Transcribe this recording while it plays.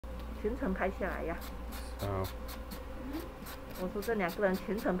全程拍下来呀。哦。我说这2个人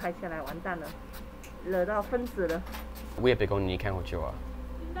全程拍下来，完蛋了，惹到分子了。我也别跟你看好久啊。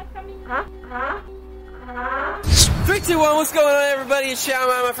3, 2, 1, what's going on, everybody? It's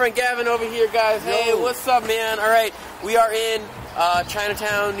Xiaomanyc, my friend Gavin over here, guys. Hey, what's up, man? All right, we are in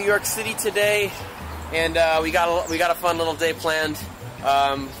Chinatown, New York City today, and we got a fun little day planned.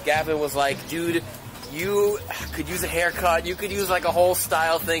 Gavin was like, dude, you could use a haircut. You could use like a whole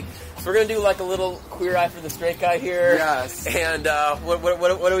style thing. So we're gonna do like a little queer eye for the straight guy here. Yes. And what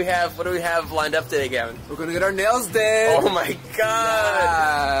do we have? What do we have lined up today, Gavin? We're gonna get our nails done. Oh my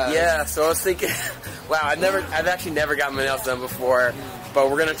God! Yes. Yeah. So I was thinking, wow, I've actually never gotten my nails done before,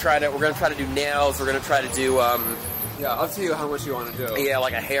 but we're gonna try to do nails. We're gonna try to do yeah, I'll tell you how much you want to do. yeah,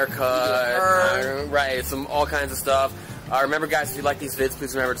 like a haircut, right? All kinds of stuff. Remember, guys, if you like these vids,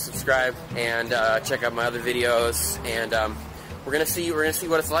 please remember to subscribe and check out my other videos. And we're gonna see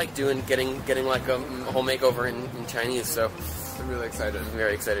what it's like getting like a whole makeover in Chinese. So I'm really excited. I'm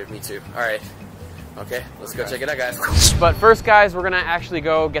very excited. Me too. All right. Okay, let's go check it out, guys. But first, guys, we're gonna actually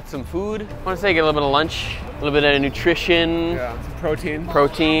go get some food. I want to say get a little bit of lunch, a little bit of nutrition. Yeah, some protein.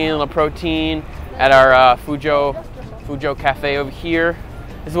 A little protein at our Fuzhou Cafe over here.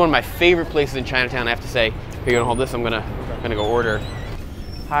 This is one of my favorite places in Chinatown, I have to say. Here, you gonna hold this? I'm gonna go order.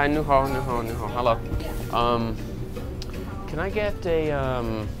 Hi, 你好, hello. Can I get a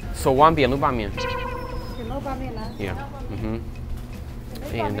手挽扁卤拌面? 扁卤拌面呢 Yeah.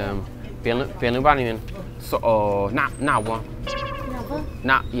 And 扁卤拌面那我2份。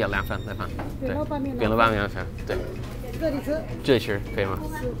那也2份。对。扁卤拌面2份。对。这里吃可以吗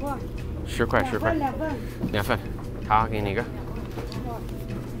？10块。10块。2份。好，给你一个。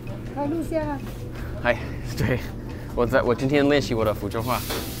开路线啊。哎，对，我今天练习我的福州话，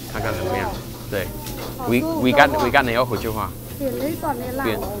看看怎么样。对 ，we got 哪个福州话？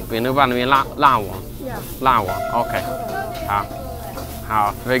扁卤拌面辣王 ，OK，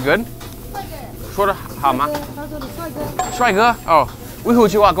 好 ，very good。说的好吗？帅哥哦，为何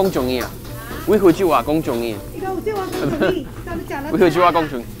就话公众意啊？为何就话公众意？为何就话公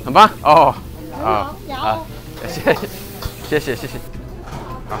众？很棒哦，好，谢谢，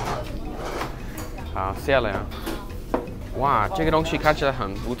好，谢了呀。哇，这个东西看起来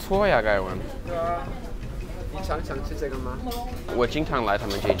很不错呀，盖文。对啊，你想吃这个吗？我经常来他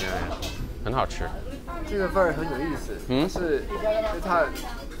们这家呀，很好吃。这个味儿很有意思，是它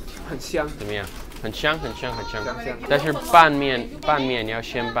很香。怎么样？很香。但是拌面你要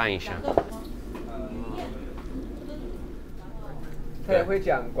先拌一下。他也会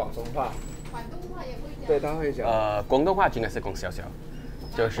讲广东话。对，他会讲。广东话应该是讲少少，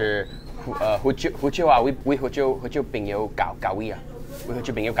就是福州話會福州朋友教會啊，會福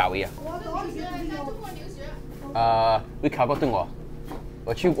州朋友教會啊。會考過中國，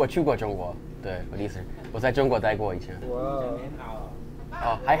我去過中國，對，我的意思，我在中國待過以前。哇。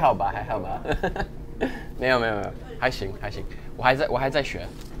哦，還好吧，沒有，還行，我還在學。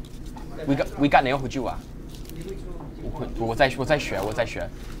We got 哪個福州話？我在學，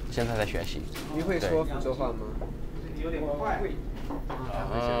現在在學習。你會說福州話嗎？有點快。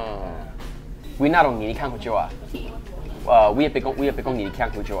哦。we 那種你看福州啊，我也別講你看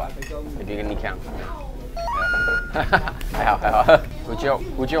福州啊，你別跟你看，還好，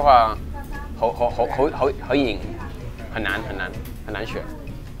福州話好硬，很難學，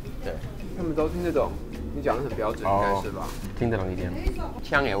對。他們都聽得懂，你講得很標準，應該是吧？聽得懂一點，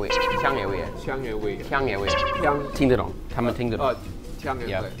腔也會，聽得懂，他們聽得懂。腔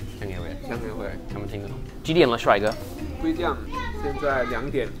也會，他們聽得懂。幾點了，帥哥？不一樣，現在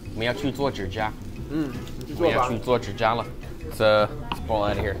2點。我們要去做指甲。你去做吧。我們要去做指甲了。Let's pull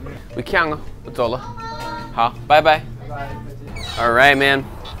out of here. 我看了，我走了。好，拜拜。All right, man.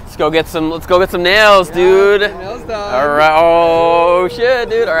 Let's go get some nails, dude. Nails done. All right. Oh shit,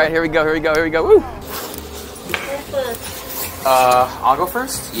 dude. All right, here we go. Woo. I'll go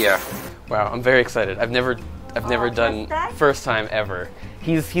first. Yeah. Wow, I'm very excited. I've never done first time ever.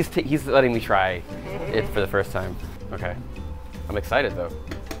 He's letting me try it for the first time. Okay. I'm excited though.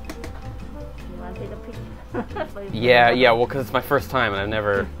 You want to take a picture? Yeah, well, because it's my first time and I've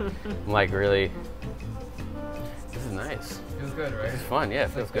never, I'm like, really, this is nice. Feels good, right? It's fun, yeah,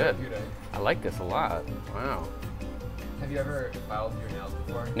 it feels good. I like this a lot. Wow. Have you ever filed your nails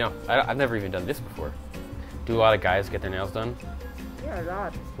before? No, I've never even done this before. Do a lot of guys get their nails done? Yeah, a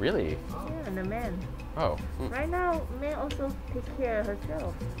lot. Really? Yeah, and the men. Oh. Right now, men also take care of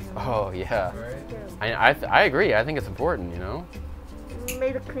herself. Oh, yeah. Right. I agree. I think it's important, you know?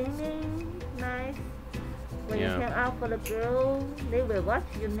 Made the cleaning nice. When Yeah. you hang out for the girl, they will watch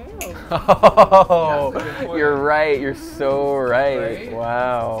your nails. Oh, you're right. You're so right. Right?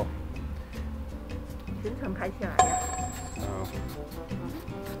 Wow. 全程拍下来呀。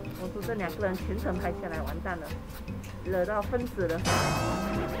我说这2个人全程拍下来，完蛋了，惹到分子了。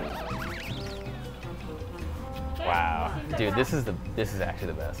Wow, dude, this is actually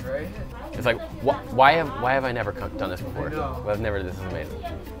the best. Right? It's like why have I never done this before? I've never. This is amazing.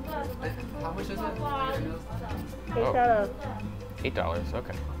 How much is it? $8. $8.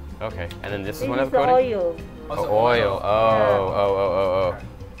 Okay. And then this is one This of is the coating. oil. Oh, oil. Oh.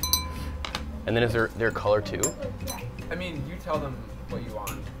 And then is there color too? I mean, you tell them what you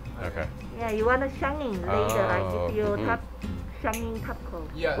want. Okay. Yeah, you want a shining later. I give you top shining top coat.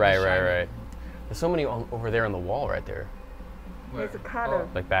 Yeah. Right. There's so many over there on the wall right there. There's a color.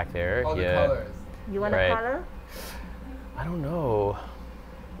 Like back there. All the Yeah. colors. You want a color? I don't know.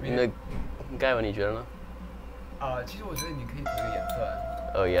 那盖文你觉得呢？其实我觉得你可以涂个颜色。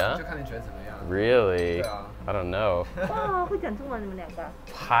Oh yeah? 就看你觉得怎么样。Really? 对啊。I don't know. 哦，会讲中文你们2个？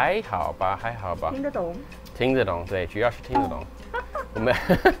还好吧。听得懂？听得懂，对，主要是听得懂。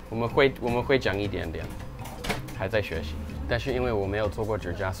我们会讲一点点，还在学习。但是因为我没有做过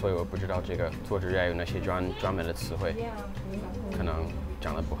指甲，所以我不知道这个做指甲有那些专门的词汇，可能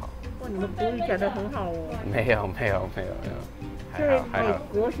讲得不好。哇，你们国语讲得很好哦。没有，还好。美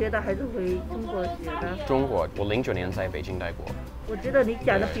国学的还是回中国学的？中国，我09年在北京待过。我觉得你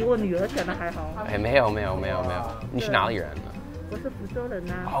讲的比我女儿讲的还好。哎，没有。你是哪里人呢？我是福州人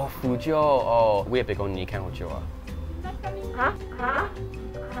呐。哦，福州哦，我也北京，你看福州啊？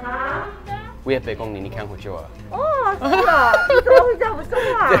我也北京，你看福州啊？哦，是啊，你怎么会讲福州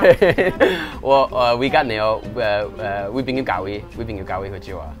话？对，我we got nail，we 邊要教會福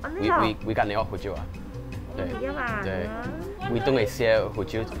州啊？we got nail福州啊？對，we 東嚟寫福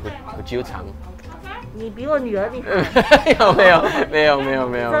州廠。你比我女儿厉害。没有。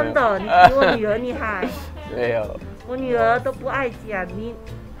真的，你比我女儿厉害。没有。我女儿都不爱讲，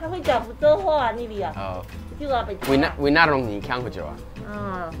她会讲福州话，你比啊。哦。就啊，北京。we那種你看福州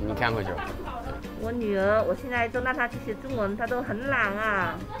啊？你看福州。我女儿，我现在都让她去学中文，她都很懒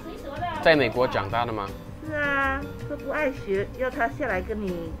啊。在美国长大的吗？是啊，都不爱学，要她下来跟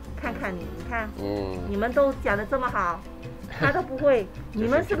你看看你看，你们都讲得这么好，她都不会。你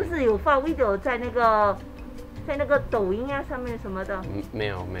们是不是有发 video 在那个抖音啊上面什么的？没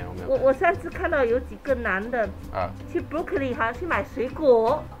有。我上次看到有几个男的去 Berkeley 好像去买水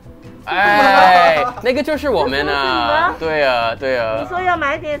果。哎，那个就是我们啊，对啊。你说要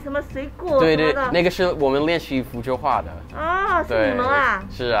买点什么水果？对，那个是我们练习福州话的。哦，是你们啊？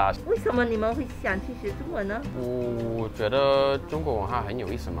是啊。为什么你们会想去学中文呢？我觉得中国文化很有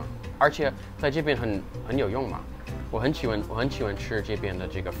意思嘛，而且在这边很有用嘛。我很喜欢吃这边的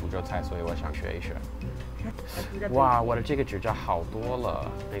这个福州菜，所以我想学一学。哇，我的这个指甲好多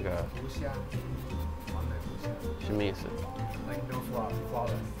了，那个什么意思？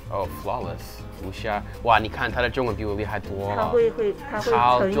哦 ，flawless 无瑕。哇，你看他的中文比我厉害多了。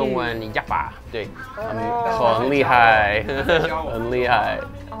他会中文一把，对，很厉害，很厉害。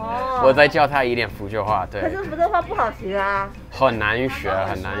哦。我再教他一点福州话，对。可是福州话不好学啊。很难学。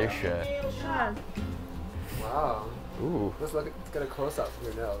Wow. Ooh. Let's get a close up of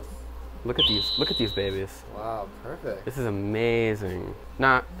your nose. Look at these babies. Wow, perfect. This is amazing.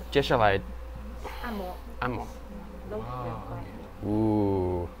 那接下来按摩。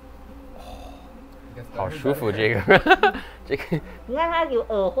呜，好舒服这个。你看它有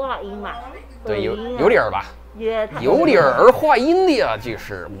儿化音嘛？对，有点吧。有点儿化音的呀，这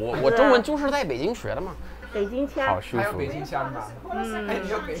是我中文就是在北京学的嘛。北京腔。好舒服。还有北京腔吗？你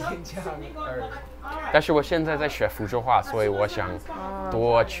有北京腔。但是我现在在学福州话，所以我想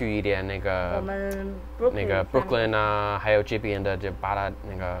多去一点那个 Brooklyn 啊，还有这边的这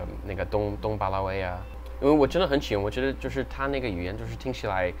那个东巴拉威啊，因为我真的很喜欢，我觉得就是他那个语言就是听起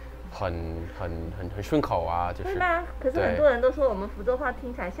来很顺口啊，就是。对吗？可是很多人都说我们福州话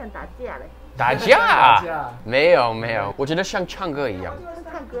听起来像打架嘞。打架？没有，我觉得像唱歌一样。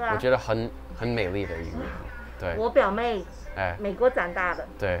唱歌啊。我觉得很美丽的语言。对。我表妹。美国长大的，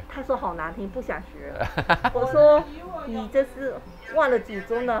对，她说好难听，不想学。我说你这是忘了祖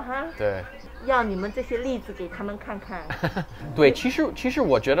宗了哈。对，要你们这些例子给他们看看。对，其实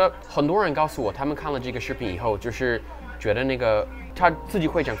我觉得很多人告诉我，他们看了这个视频以后，就是觉得那个他自己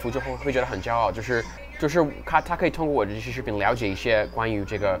会讲福州话，会觉得很骄傲，就是他可以通过我的这些视频了解一些关于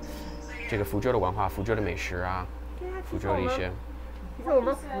这个福州的文化、福州的美食啊，福州的一些。其实我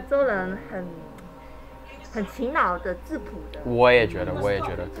们福州人很勤劳的、质朴的。我也觉得，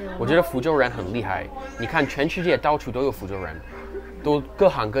我觉得福州人很厉害。你看，全世界到处都有福州人，都各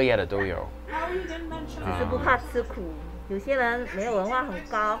行各业的都有。只是不怕吃苦，有些人没有文化很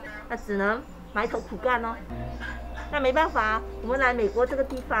高，那只能埋头苦干哦。那没办法，我们来美国这个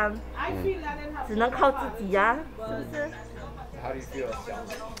地方，只能靠自己呀，是不是？ How do you feel,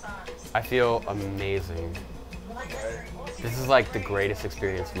 I feel amazing. This is like the greatest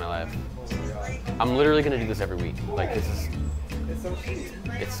experience of my life. I'm literally gonna do this every week. Like this is. It's so sweet.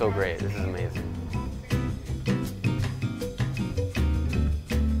 It's so great. This is amazing.